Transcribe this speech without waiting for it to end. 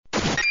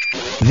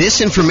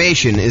This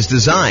information is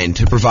designed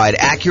to provide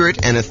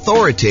accurate and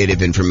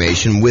authoritative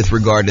information with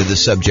regard to the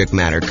subject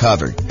matter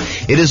covered.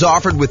 It is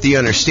offered with the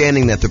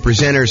understanding that the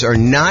presenters are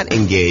not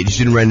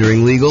engaged in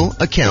rendering legal,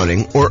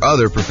 accounting, or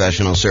other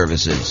professional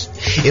services.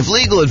 If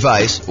legal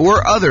advice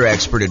or other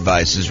expert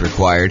advice is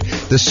required,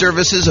 the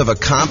services of a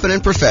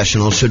competent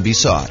professional should be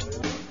sought.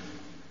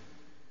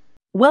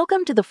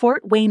 Welcome to the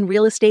Fort Wayne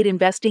Real Estate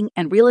Investing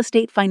and Real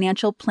Estate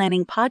Financial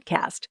Planning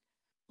Podcast.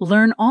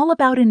 Learn all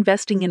about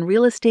investing in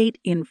real estate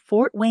in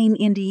Fort Wayne,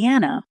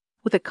 Indiana,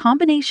 with a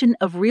combination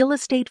of real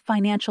estate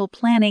financial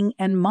planning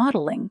and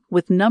modeling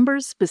with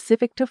numbers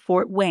specific to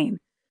Fort Wayne,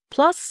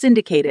 plus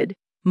syndicated,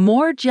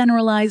 more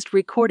generalized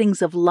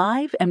recordings of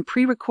live and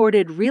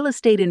pre-recorded real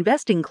estate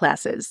investing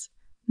classes,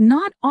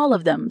 not all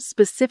of them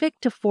specific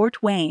to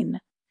Fort Wayne.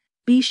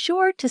 Be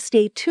sure to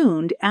stay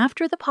tuned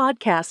after the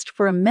podcast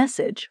for a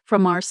message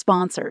from our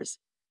sponsors.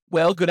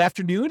 Well, good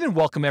afternoon and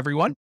welcome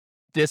everyone.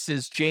 This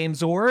is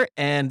James Orr,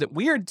 and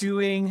we are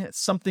doing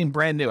something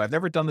brand new. I've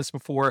never done this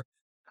before.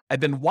 I've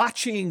been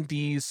watching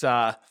these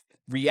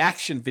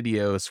reaction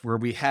videos where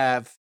we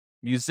have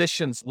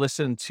musicians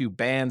listen to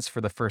bands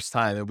for the first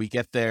time, and we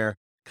get their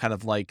kind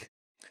of like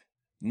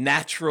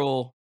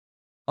natural,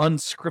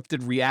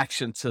 unscripted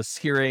reaction to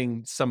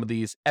hearing some of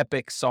these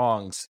epic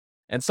songs.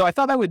 And so I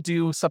thought I would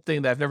do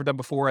something that I've never done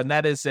before, and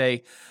that is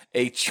a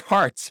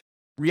chart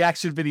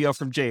reaction video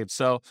from James.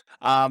 So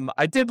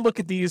I did look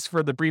at these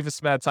for the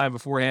briefest amount of time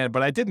beforehand,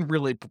 but I didn't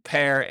really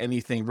prepare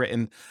anything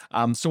written.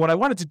 So what I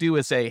wanted to do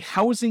is a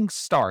housing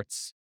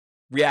starts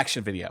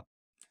reaction video.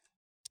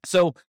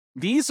 So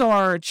these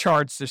are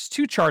charts. There's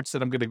two charts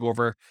that I'm going to go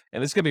over,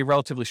 and it's going to be a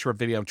relatively short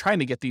video. I'm trying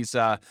to get these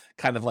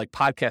kind of like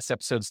podcast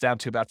episodes down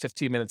to about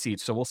 15 minutes each.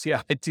 So we'll see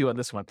how I do on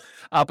this one.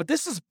 But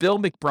this is Bill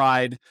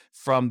McBride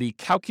from the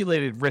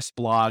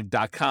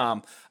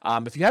calculatedriskblog.com.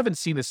 If you haven't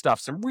seen his stuff,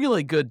 some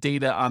really good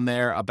data on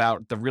there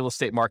about the real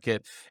estate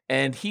market.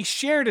 And he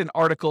shared an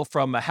article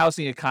from a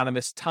housing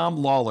economist, Tom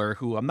Lawler,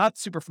 who I'm not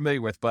super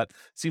familiar with, but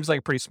seems like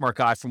a pretty smart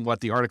guy from what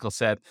the article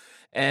said.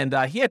 And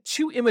he had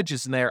two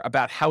images in there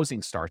about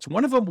housing starts.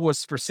 One of them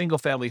was for single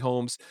family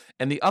homes,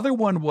 and the other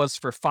one was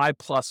for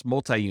 5+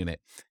 multi-unit.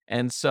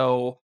 And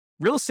so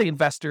real estate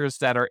investors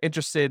that are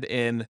interested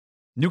in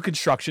new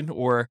construction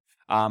or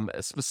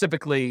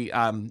specifically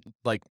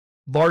like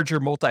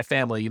larger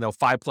multifamily,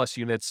 5+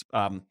 units,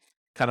 kind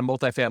of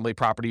multifamily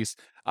properties,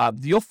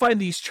 you'll find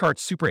these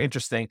charts super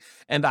interesting.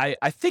 And I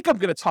think I'm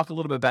going to talk a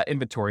little bit about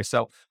inventory.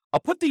 So I'll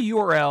put the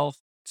URL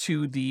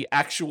to the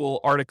actual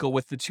article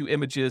with the two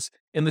images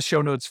in the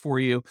show notes for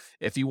you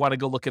if you want to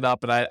go look it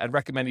up. And I'd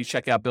recommend you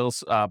check out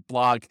Bill's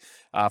blog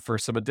for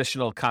some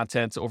additional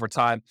content over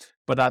time.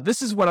 But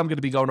this is what I'm going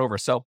to be going over.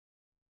 So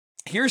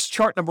here's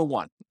chart number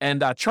one.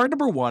 And chart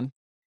number one,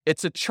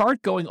 it's a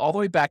chart going all the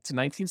way back to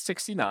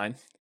 1969,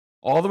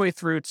 all the way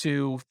through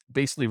to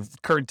basically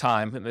current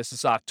time. And this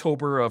is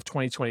October of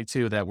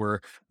 2022 that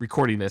we're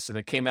recording this. And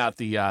it came out,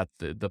 the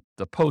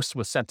post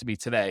was sent to me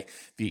today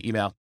via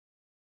email.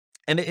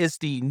 And it is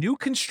the new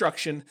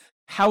construction,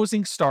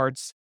 housing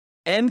starts,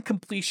 and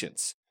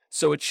completions.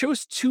 So it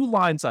shows two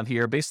lines on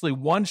here, basically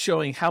one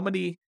showing how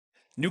many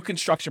new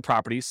construction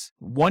properties,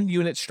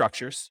 1-unit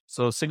structures,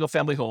 so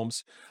single-family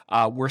homes,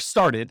 were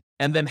started,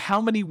 and then how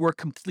many were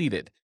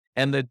completed.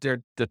 And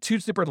the two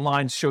different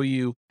lines show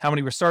you how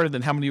many were started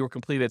and how many were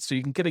completed, so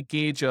you can get a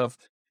gauge of,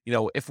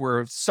 if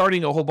we're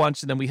starting a whole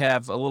bunch and then we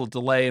have a little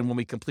delay in when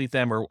we complete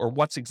them or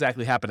what's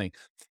exactly happening.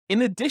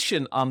 In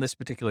addition, on this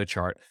particular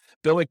chart,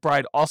 Bill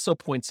McBride also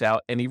points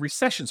out any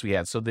recessions we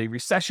had. So the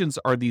recessions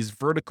are these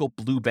vertical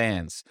blue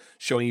bands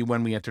showing you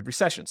when we entered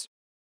recessions.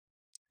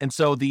 And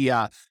so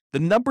the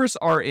numbers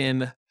are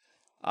in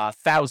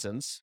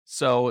thousands.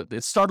 So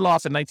it started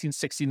off in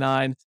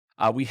 1969.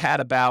 We had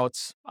about,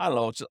 just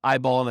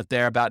eyeballing it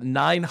there, about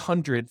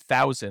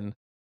 900,000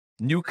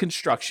 new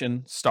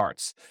construction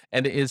starts,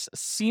 and it is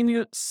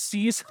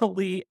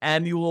seasonally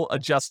annual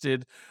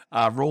adjusted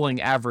rolling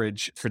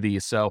average for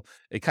these. So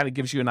it kind of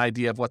gives you an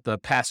idea of what the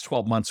past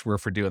 12 months were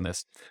for doing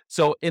this.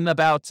 So in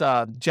about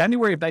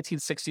January of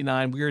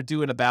 1969, we were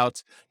doing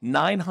about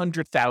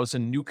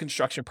 900,000 new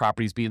construction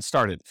properties being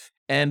started,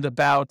 and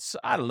about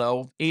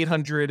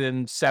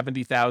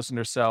 870,000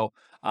 or so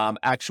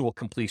actual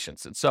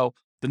completions. And so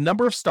the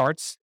number of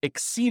starts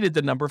exceeded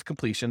the number of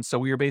completions. So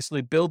we were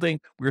basically we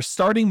were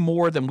starting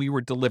more than we were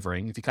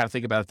delivering, if you kind of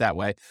think about it that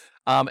way.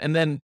 And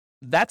then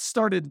that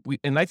started,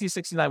 in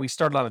 1969, we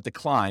started on a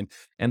decline.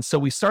 And so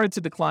we started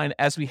to decline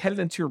as we headed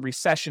into a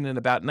recession in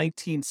about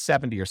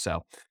 1970 or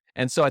so.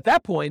 And so at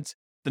that point,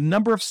 the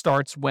number of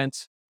starts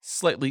went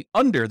slightly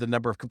under the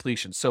number of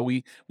completions. So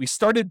we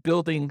started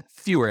building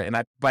fewer,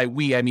 and by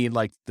we, I mean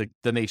like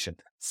the nation.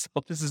 So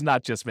this is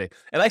not just me.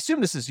 And I assume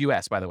this is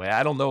U.S., by the way.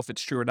 I don't know if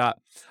it's true or not,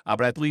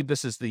 but I believe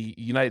this is the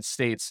United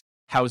States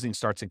housing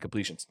starts and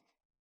completions.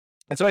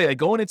 And so anyway,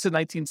 going into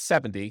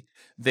 1970,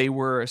 they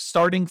were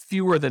starting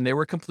fewer than they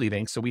were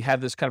completing. So we had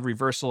this kind of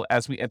reversal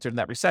as we entered in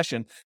that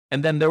recession.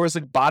 And then there was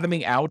a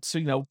bottoming out,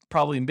 so,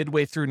 probably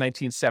midway through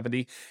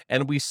 1970.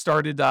 And we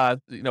started,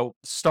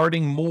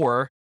 starting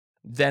more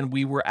than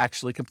we were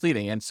actually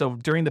completing. And so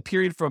during the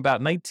period from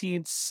about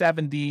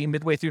 1970,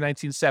 midway through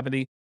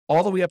 1970,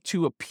 all the way up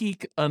to a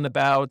peak on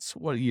about,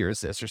 what year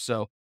is this or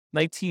so,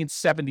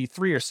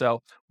 1973 or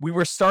so, we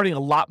were starting a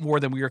lot more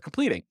than we were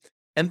completing.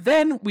 And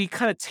then we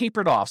kind of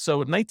tapered off. So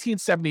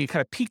 1970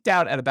 kind of peaked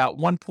out at about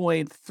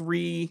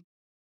 1.3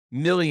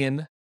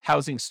 million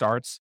housing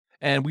starts.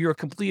 And we were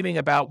completing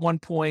about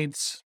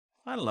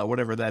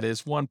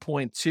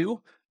 1.2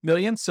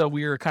 million. So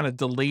we were kind of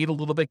delayed a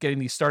little bit getting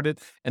these started.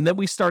 And then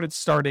we started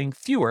starting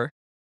fewer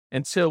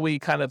until we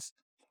kind of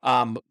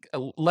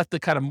let the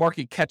kind of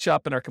market catch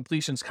up and our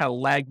completions kind of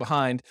lag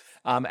behind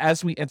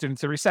as we entered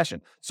into the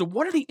recession. So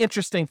one of the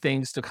interesting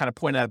things to kind of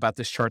point out about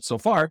this chart so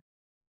far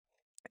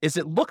is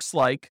it looks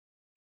like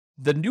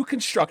the new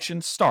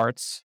construction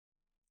start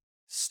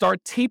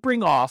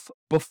tapering off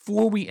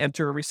before we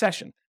enter a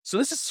recession. So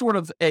this is sort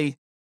of a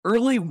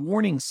early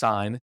warning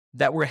sign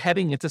that we're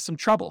heading into some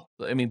trouble.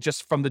 I mean,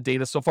 just from the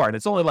data so far. And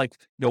it's only like,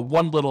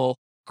 one little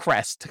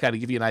crest to kind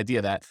of give you an idea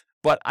of that.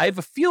 But I have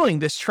a feeling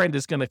this trend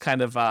is going to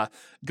kind of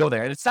go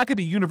there. And it's not going to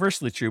be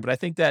universally true, but I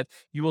think that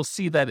you will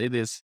see that it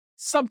is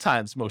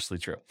sometimes mostly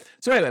true.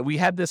 So anyway, we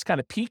had this kind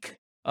of peak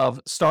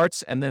of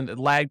starts and then it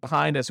lagged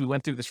behind as we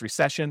went through this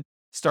recession,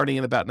 starting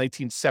in about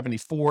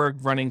 1974,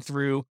 running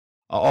through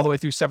all the way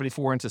through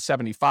 74 into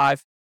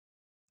 75,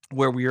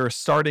 where we were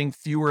starting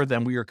fewer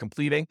than we were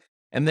completing.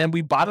 And then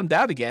we bottomed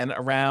out again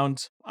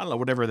around, I don't know,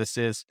 whatever this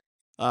is,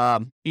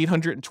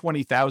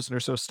 820,000 or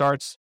so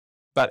starts,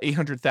 about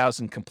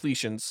 800,000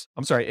 completions.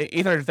 I'm sorry,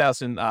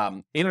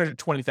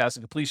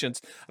 820,000 completions,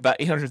 about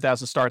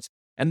 800,000 starts.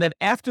 And then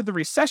after the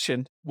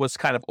recession was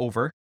kind of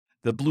over,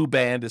 the blue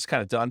band is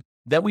kind of done,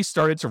 then we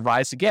started to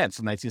rise again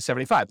from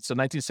 1975. So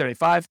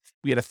 1975,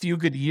 we had a few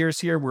good years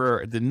here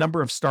where the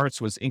number of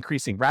starts was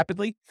increasing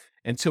rapidly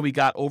until we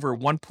got over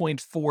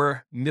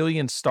 1.4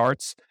 million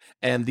starts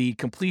and the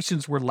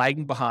completions were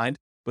lagging behind.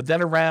 But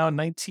then around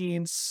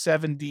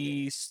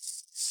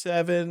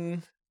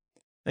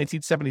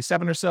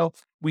 1977 or so,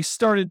 we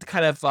started to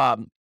kind of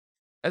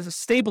as a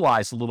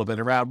stabilize a little bit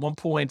around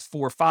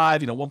 1.45,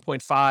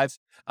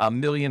 1.5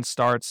 million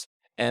starts.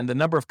 And the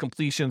number of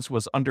completions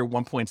was under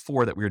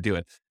 1.4 that we were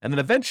doing. And then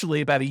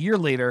eventually, about a year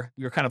later,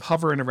 we were kind of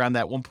hovering around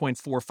that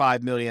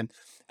 1.45 million.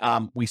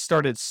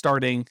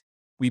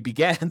 We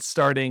began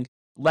starting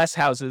less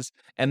houses,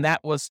 and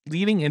that was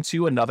leading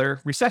into another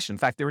recession. In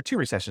fact, there were two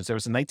recessions. There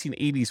was a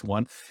 1980s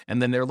one,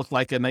 and then there looked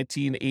like a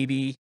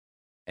 1980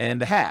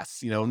 and a half,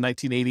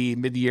 1980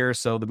 mid-year.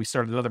 So that we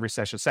started another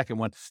recession, second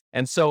one.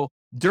 And so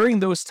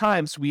during those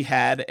times, we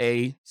had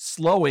a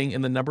slowing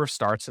in the number of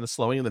starts and a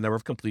slowing in the number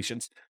of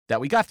completions that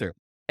we got through.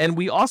 And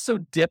we also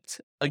dipped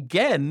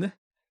again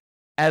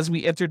as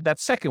we entered that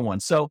second one.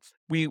 So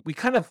we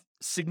kind of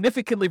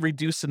significantly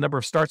reduced the number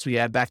of starts we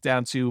had back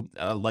down to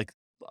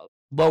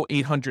low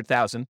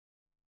 800,000.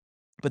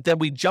 But then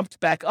we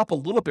jumped back up a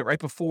little bit right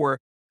before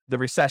the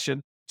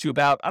recession to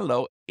about,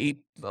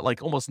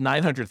 almost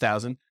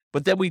 900,000.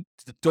 But then we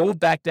dove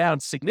back down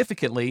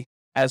significantly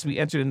as we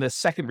entered in the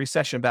second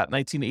recession, about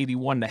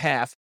 1981 and a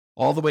half,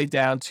 all the way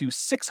down to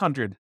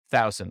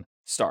 600,000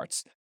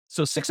 starts.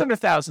 So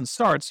 600,000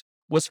 starts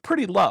was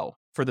pretty low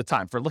for the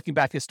time, for looking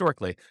back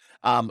historically.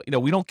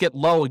 We don't get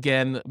lower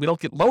than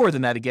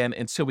that again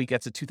until we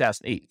get to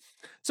 2008.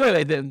 So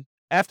anyway, then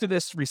after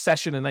this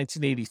recession in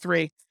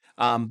 1983,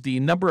 the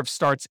number of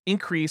starts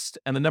increased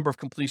and the number of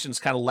completions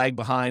kind of lagged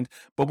behind,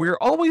 but we were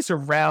always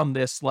around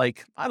this, a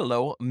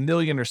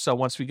million or so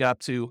once we got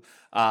to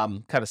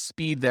kind of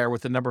speed there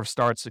with the number of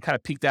starts. It kind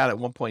of peaked out at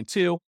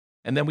 1.2.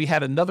 And then we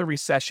had another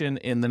recession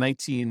in the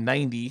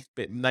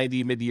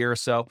 1990 mid-year or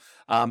so,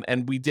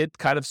 and we did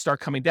kind of start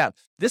coming down.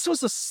 This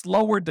was a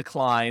slower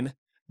decline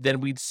than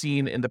we'd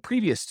seen in the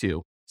previous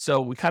two. So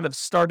we kind of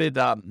started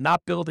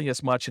not building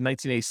as much in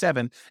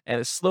 1987, and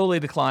it slowly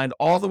declined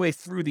all the way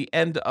through the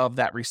end of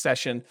that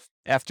recession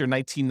after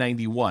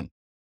 1991.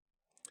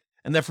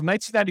 And then from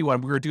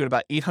 1991, we were doing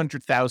about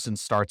 800,000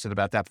 starts at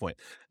about that point.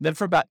 And then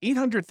from about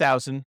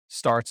 800,000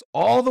 starts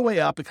all the way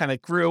up, it kind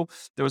of grew.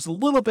 There was a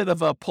little bit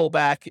of a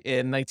pullback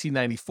in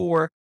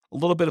 1994, a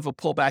little bit of a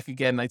pullback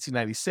again in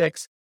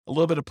 1996, a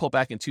little bit of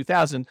pullback in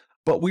 2000,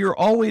 but we were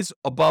always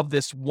above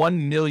this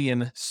 1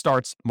 million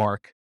starts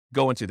mark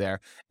going to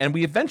there. And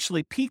we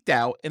eventually peaked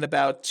out in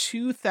about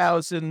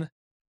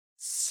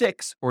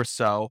 2006 or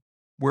so,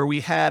 where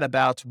we had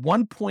about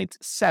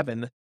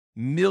 1.7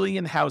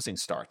 million housing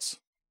starts.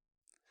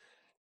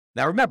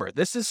 Now, remember,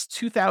 this is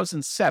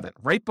 2007,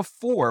 right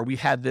before we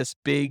had this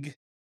big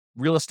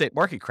real estate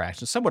market crash.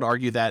 And some would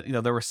argue that,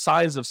 there were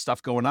signs of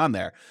stuff going on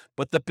there,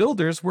 but the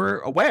builders were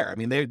aware. I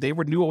mean, they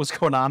knew what was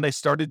going on. They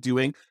started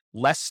doing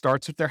less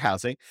starts with their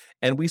housing.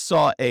 And we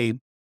saw a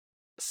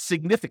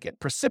significant,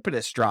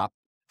 precipitous drop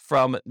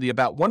from the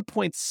about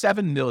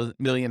 1.7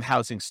 million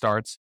housing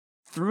starts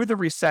through the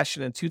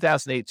recession in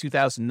 2008,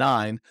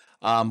 2009,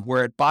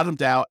 where it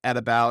bottomed out at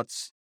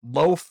about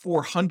low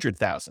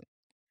 400,000.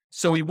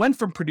 So we went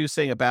from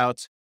producing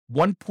about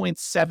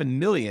 1.7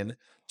 million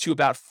to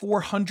about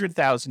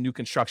 400,000 new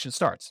construction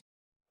starts.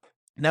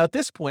 Now, at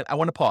this point, I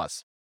want to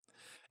pause.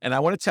 And I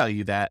want to tell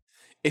you that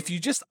if you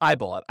just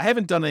eyeball it, I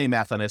haven't done any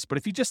math on this, but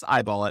if you just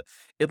eyeball it,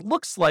 it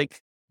looks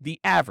like the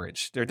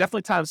average. There are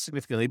definitely times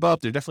significantly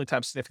above, there are definitely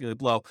times significantly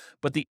below,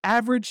 but the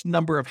average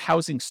number of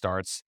housing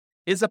starts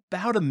is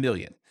about 1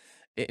 million.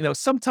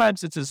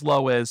 Sometimes it's as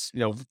low as,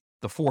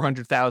 the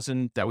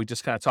 400,000 that we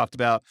just kind of talked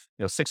about,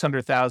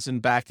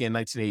 600,000 back in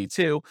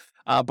 1982.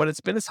 But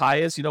it's been as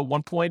high as,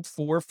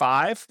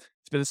 1.45.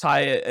 It's been as high,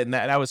 and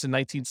that was in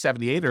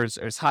 1978, or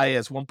as high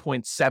as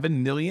 1.7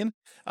 million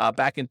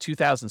back in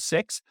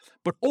 2006.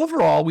 But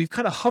overall, we've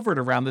kind of hovered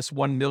around this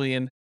 1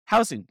 million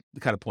housing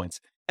kind of points.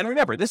 And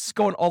remember, this is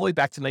going all the way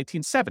back to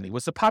 1970.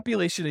 Was the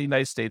population of the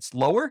United States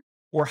lower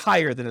or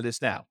higher than it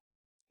is now?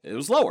 It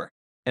was lower.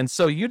 And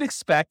so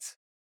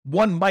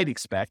one might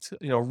expect,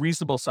 a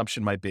reasonable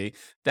assumption might be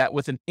that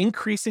with an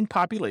increasing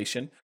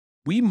population,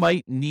 we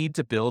might need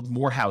to build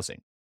more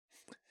housing,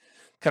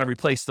 kind of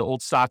replace the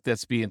old stock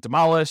that's being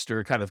demolished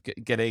or kind of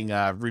getting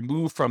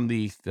removed from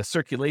the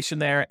circulation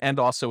there, and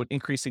also an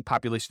increasing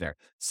population there.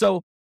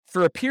 So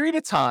for a period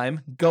of time,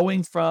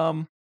 going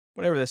from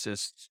whatever this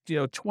is,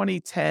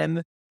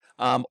 2010,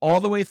 all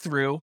the way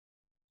through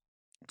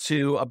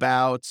to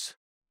about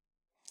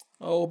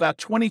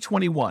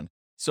 2021.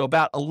 So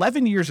about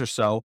 11 years or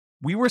so,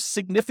 we were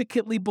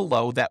significantly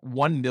below that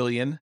 1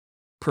 million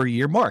per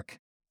year mark.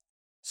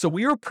 So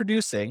we were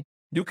producing,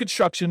 new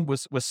construction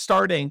was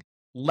starting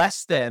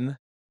less than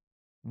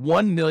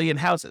 1 million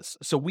houses.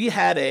 So we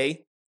had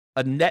a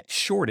net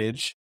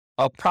shortage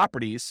of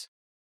properties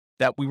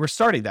that we were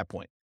starting at that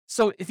point.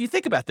 So if you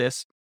think about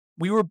this,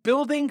 we were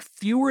building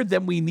fewer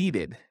than we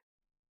needed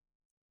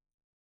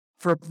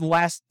for the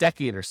last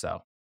decade or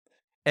so.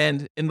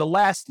 And in the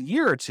last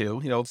year or two,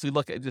 if we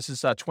look at, this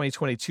is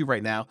 2022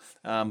 right now,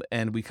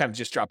 and we kind of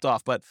just dropped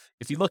off. But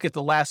if you look at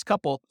the last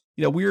couple,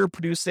 we were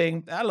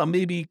producing, I don't know,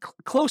 maybe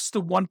close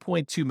to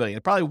 1.2 million,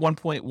 probably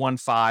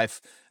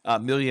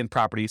 1.15 million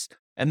properties.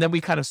 And then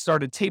we kind of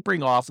started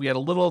tapering off. We had a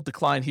little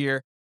decline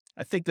here.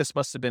 I think this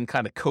must have been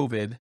kind of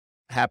COVID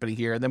happening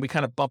here. And then we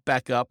kind of bumped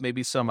back up,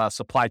 maybe some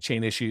supply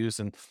chain issues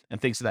and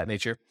things of that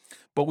nature.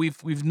 But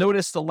we've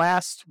noticed the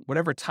last,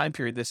 whatever time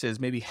period this is,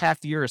 maybe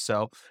half year or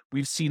so,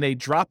 we've seen a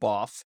drop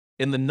off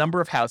in the number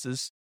of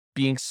houses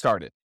being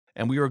started.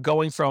 And we were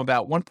going from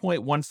about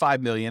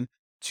 1.15 million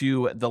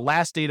to the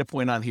last data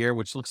point on here,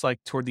 which looks like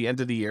toward the end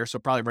of the year. So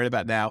probably right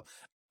about now,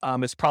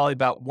 it's probably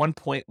about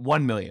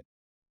 1.1 million.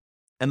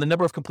 And the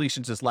number of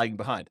completions is lagging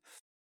behind.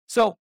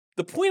 So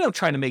the point I'm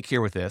trying to make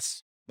here with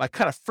this, my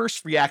kind of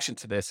first reaction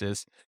to this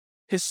is,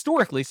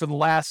 historically, for the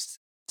last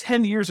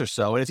 10 years or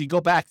so, and if you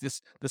go back,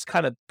 this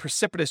kind of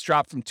precipitous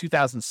drop from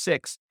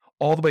 2006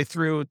 all the way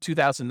through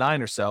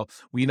 2009 or so,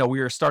 we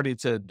were starting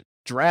to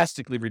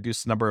drastically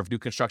reduce the number of new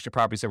construction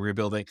properties that we were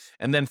building.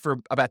 And then for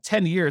about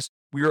 10 years,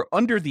 we were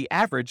under the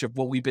average of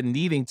what we've been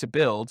needing to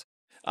build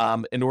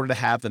in order to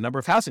have the number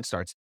of housing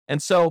starts.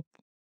 And so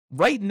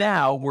right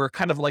now, we're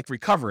kind of like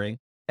recovering.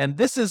 And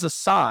this is a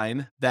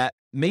sign that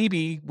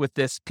maybe with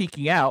this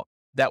peaking out,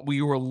 that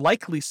we will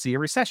likely see a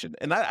recession.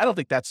 And I don't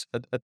think that's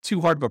a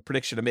too hard of a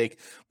prediction to make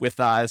with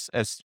as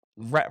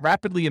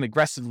rapidly and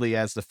aggressively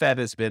as the Fed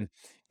has been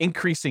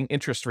increasing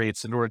interest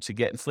rates in order to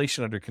get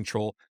inflation under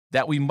control,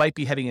 that we might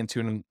be heading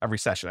into a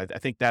recession. I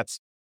think that's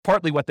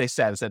partly what they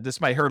said, is that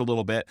this might hurt a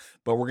little bit,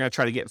 but we're going to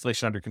try to get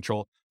inflation under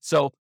control.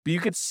 So, but you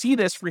could see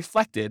this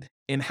reflected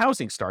in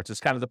housing starts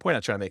is kind of the point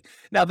I'm trying to make.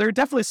 Now, there are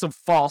definitely some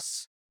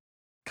false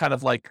kind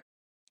of like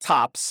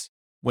tops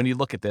when you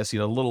look at this,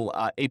 little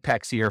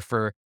apex here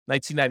for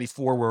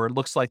 1994, where it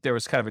looks like there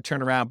was kind of a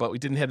turnaround, but we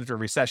didn't head into a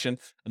recession.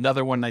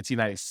 Another one,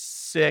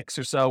 1996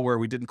 or so, where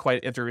we didn't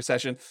quite enter a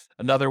recession.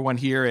 Another one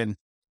here in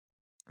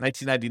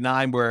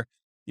 1999, where,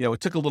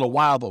 it took a little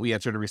while, but we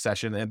entered a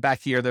recession. And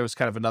back here, there was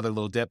kind of another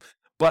little dip.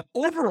 But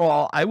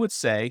overall, I would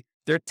say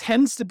there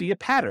tends to be a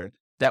pattern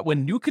that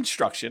when new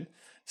construction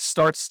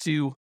starts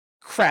to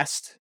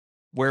crest,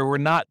 where we're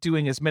not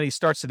doing as many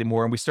starts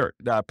anymore, and we start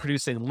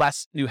producing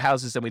less new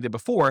houses than we did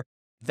before,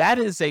 that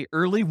is a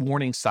early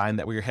warning sign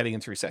that we are heading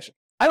into recession.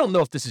 I don't know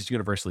if this is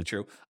universally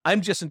true.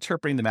 I'm just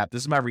interpreting the map.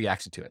 This is my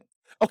reaction to it.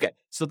 Okay,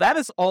 so that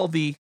is all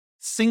the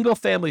single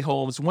family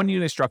homes, one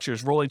unit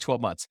structures rolling 12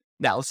 months.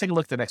 Now let's take a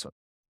look at the next one.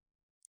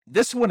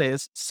 This one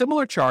is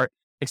similar chart,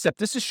 except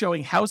this is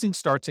showing housing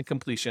starts and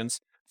completions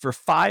for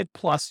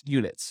 5+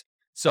 units.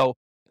 So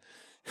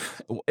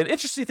an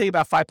interesting thing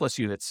about 5+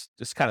 units,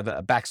 just kind of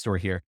a backstory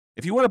here.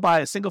 If you want to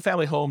buy a single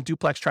family home,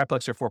 duplex,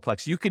 triplex, or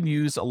fourplex, you can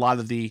use a lot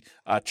of the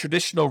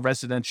traditional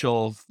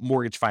residential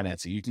mortgage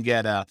financing. You can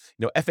get a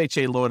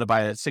FHA loan to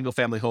buy a single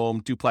family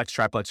home, duplex,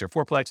 triplex, or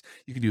fourplex.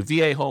 You can do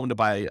VA home to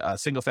buy a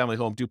single family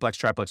home, duplex,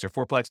 triplex, or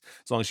fourplex,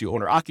 as long as you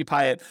own or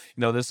occupy it.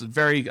 This is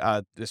very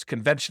this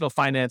conventional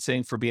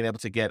financing for being able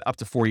to get up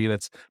to 4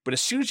 units. But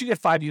as soon as you get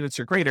 5 units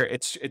or greater,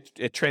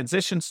 it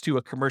transitions to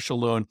a commercial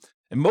loan.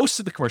 And most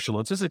of the commercial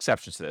loans, there's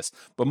exceptions to this,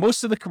 but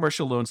most of the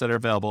commercial loans that are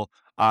available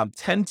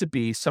tend to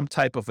be some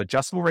type of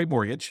adjustable rate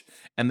mortgage,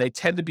 and they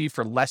tend to be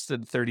for less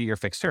than 30-year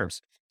fixed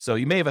terms. So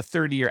you may have a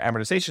 30-year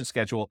amortization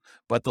schedule,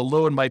 but the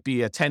loan might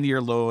be a 10-year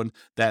loan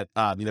that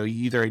you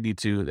either need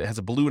to, it has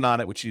a balloon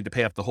on it, which you need to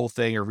pay off the whole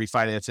thing or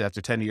refinance it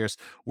after 10 years,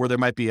 or there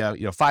might be a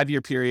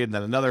 5-year period, and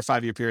then another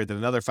 5-year period, then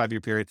another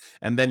 5-year period,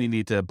 and then you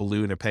need to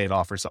balloon or pay it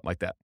off or something like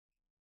that.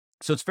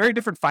 So it's very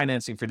different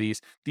financing for these.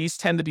 These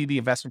tend to be the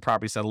investment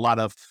properties that a lot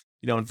of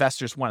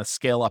investors want to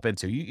scale up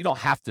into. You don't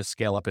have to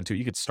scale up into it.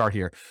 You could start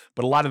here,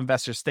 but a lot of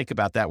investors think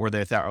about that, where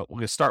they thought, we're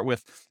going to start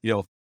with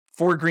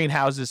 4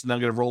 greenhouses, and then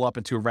I'm going to roll up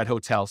into a red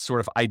hotel sort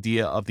of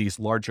idea of these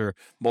larger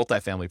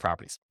multifamily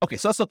properties. Okay,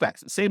 so let's look back.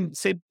 Same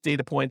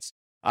data points.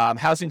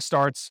 Housing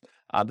starts.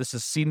 This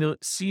is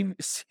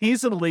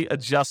seasonally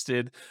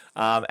adjusted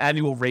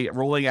annual rate,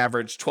 rolling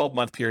average,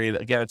 12-month period.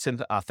 Again, it's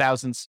in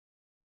thousands.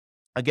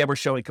 Again, we're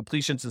showing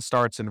completions and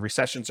starts, and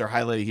recessions are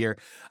highlighted here.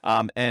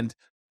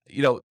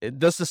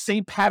 Does the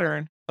same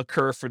pattern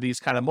occur for these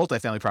kind of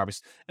multifamily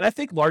properties? And I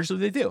think largely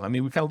they do. I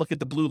mean, we kind of look at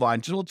the blue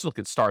line, just look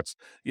at starts.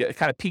 Yeah, it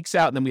kind of peaks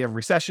out, and then we have a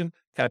recession,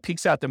 kind of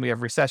peaks out, then we have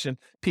a recession,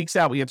 peaks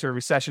out, we enter a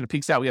recession, it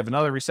peaks out, we have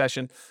another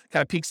recession,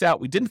 kind of peaks out,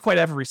 we didn't quite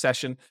have a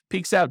recession,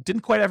 peaks out,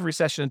 didn't quite have a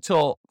recession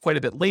until quite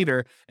a bit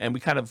later, and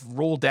we kind of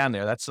rolled down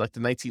there. That's like the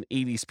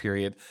 1980s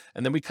period.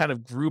 And then we kind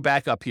of grew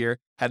back up here,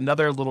 had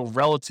another little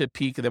relative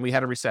peak, and then we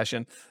had a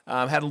recession,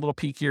 had a little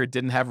peak here,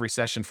 didn't have a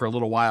recession for a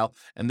little while,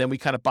 and then we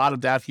kind of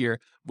bottomed out here,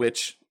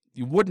 which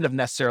you wouldn't have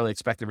necessarily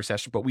expected a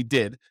recession, but we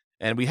did.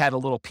 And we had a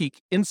little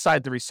peak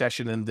inside the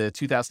recession in the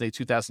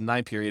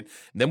 2008-2009 period.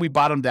 And then we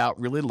bottomed out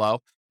really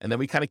low. And then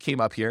we kind of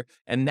came up here.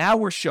 And now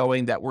we're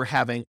showing that we're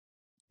having,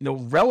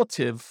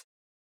 relative,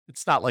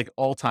 it's not like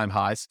all-time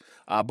highs,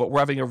 but we're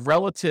having a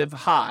relative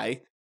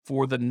high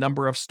for the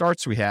number of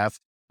starts we have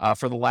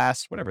for the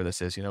last, whatever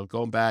this is,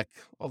 going back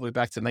all the way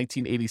back to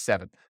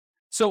 1987.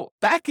 So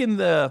back in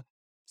the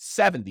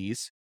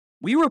 70s,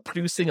 we were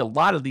producing a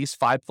lot of these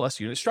 5+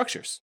 unit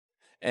structures.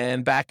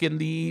 And back in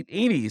the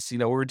 80s,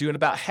 we were doing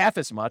about half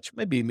as much,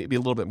 maybe a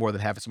little bit more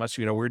than half as much.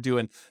 We were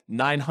doing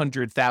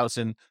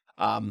 900,000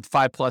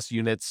 5+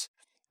 units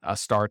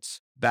starts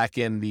back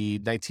in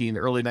the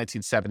early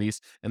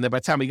 1970s. And then by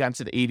the time we got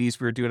into the 80s,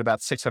 we were doing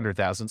about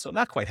 600,000. So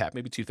not quite half,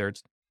 maybe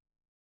 2/3.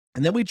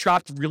 And then we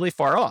dropped really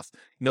far off.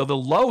 The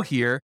low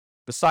here,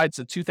 besides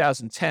the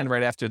 2010,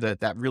 right after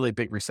that really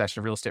big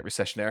recession, real estate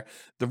recession there,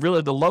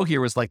 the low here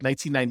was like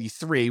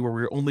 1993, where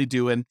we were only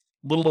doing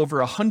little over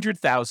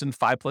 100,000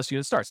 5+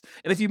 unit starts.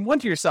 And if you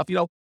wonder to yourself,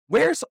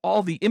 where's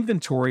all the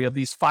inventory of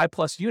these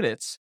 5+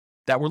 units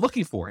that we're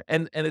looking for?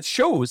 And it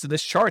shows in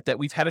this chart that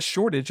we've had a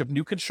shortage of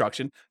new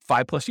construction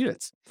 5+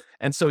 units.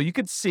 And so you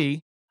could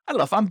see, I don't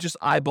know if I'm just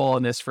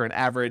eyeballing this for an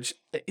average,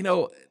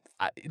 the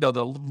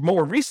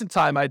more recent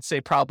time I'd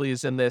say probably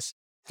is in this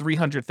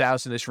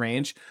 300,000-ish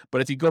range.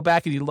 But if you go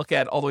back and you look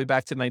at all the way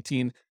back to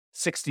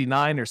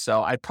 1969 or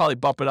so, I'd probably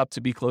bump it up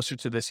to be closer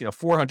to this,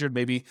 400,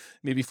 maybe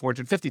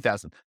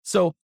 450,000.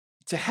 So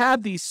to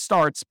have these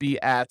starts be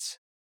at,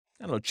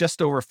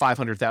 just over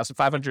 500,000,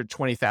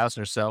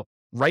 520,000 or so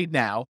right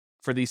now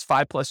for these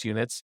 5+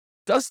 units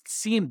doesn't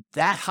seem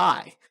that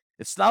high.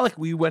 It's not like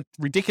we went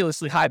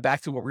ridiculously high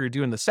back to what we were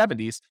doing in the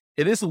 70s.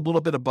 It is a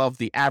little bit above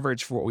the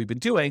average for what we've been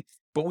doing,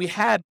 but we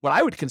had what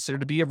I would consider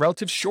to be a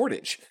relative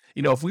shortage.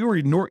 If we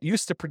were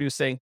used to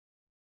producing,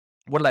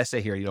 what did I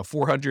say here?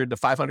 400 to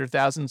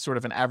 500,000, sort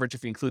of an average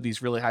if you include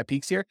these really high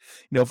peaks here.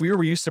 If we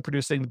were used to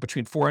producing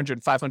between 400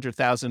 and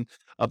 500,000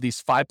 of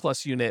these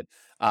 5+ unit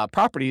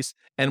properties,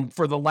 and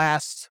for the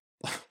last,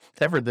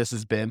 whatever this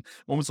has been,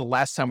 when was the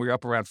last time we were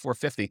up around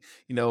 450?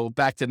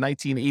 Back to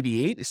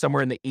 1988,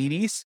 somewhere in the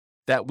 80s,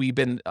 that we've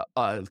been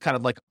kind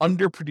of like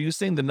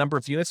underproducing the number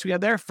of units we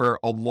had there for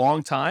a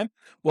long time.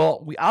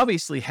 Well, we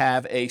obviously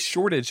have a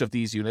shortage of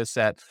these units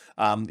that,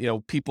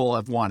 people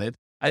have wanted.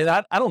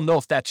 I don't know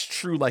if that's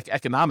true, like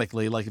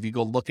economically, like if you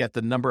go look at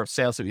the number of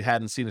sales that we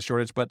had and seen a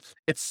shortage, but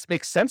it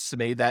makes sense to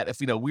me that if,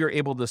 we were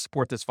able to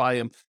support this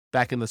volume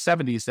back in the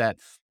 70s, that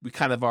we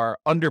kind of are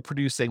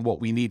underproducing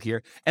what we need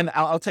here. And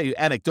I'll tell you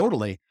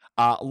anecdotally,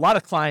 a lot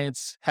of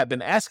clients have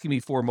been asking me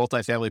for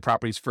multifamily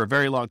properties for a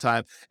very long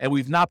time, and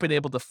we've not been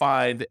able to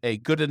find a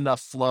good enough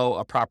flow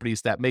of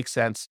properties that make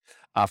sense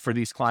for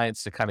these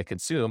clients to kind of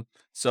consume.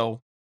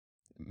 So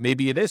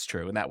maybe it is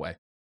true in that way.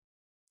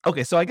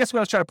 Okay, so I guess what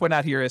I was trying to point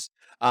out here is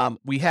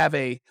we have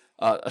a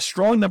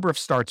strong number of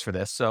starts for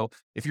this. So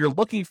if you're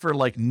looking for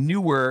like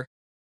newer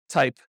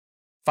type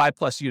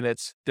 5+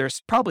 units,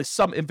 there's probably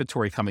some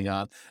inventory coming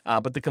on,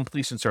 but the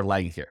completions are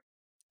lagging here.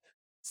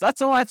 So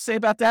that's all I have to say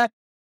about that.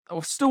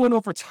 We're still went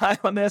over time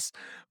on this,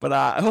 but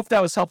I hope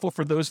that was helpful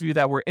for those of you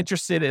that were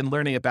interested in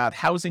learning about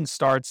housing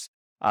starts.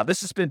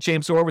 This has been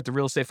James Orr with the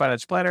Real Estate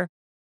Financial Planner.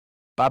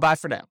 Bye-bye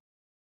for now.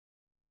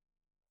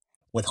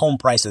 With home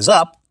prices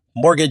up,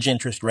 mortgage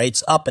interest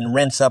rates up, and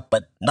rents up,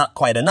 but not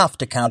quite enough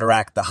to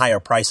counteract the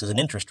higher prices and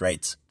interest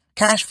rates,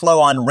 cash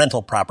flow on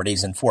rental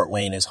properties in Fort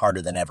Wayne is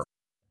harder than ever.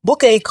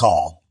 Book a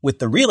call with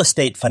the Real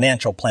Estate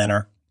Financial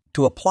Planner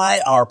to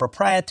apply our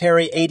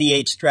proprietary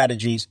ADH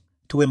strategies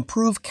to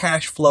improve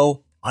cash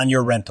flow on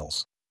your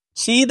rentals.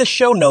 See the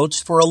show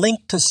notes for a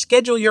link to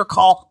schedule your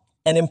call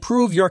and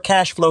improve your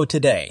cash flow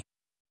today.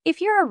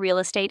 If you're a real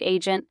estate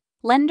agent,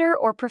 lender,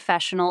 or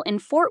professional in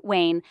Fort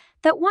Wayne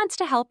that wants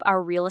to help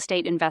our real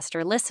estate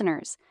investor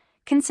listeners,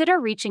 consider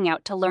reaching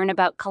out to learn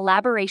about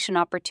collaboration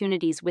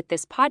opportunities with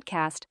this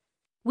podcast.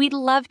 We'd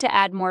love to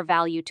add more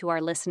value to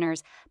our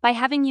listeners by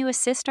having you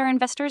assist our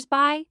investors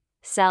buy,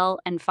 sell,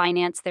 and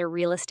finance their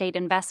real estate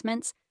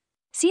investments.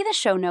 See the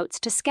show notes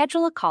to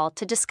schedule a call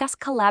to discuss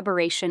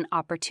collaboration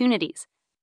opportunities.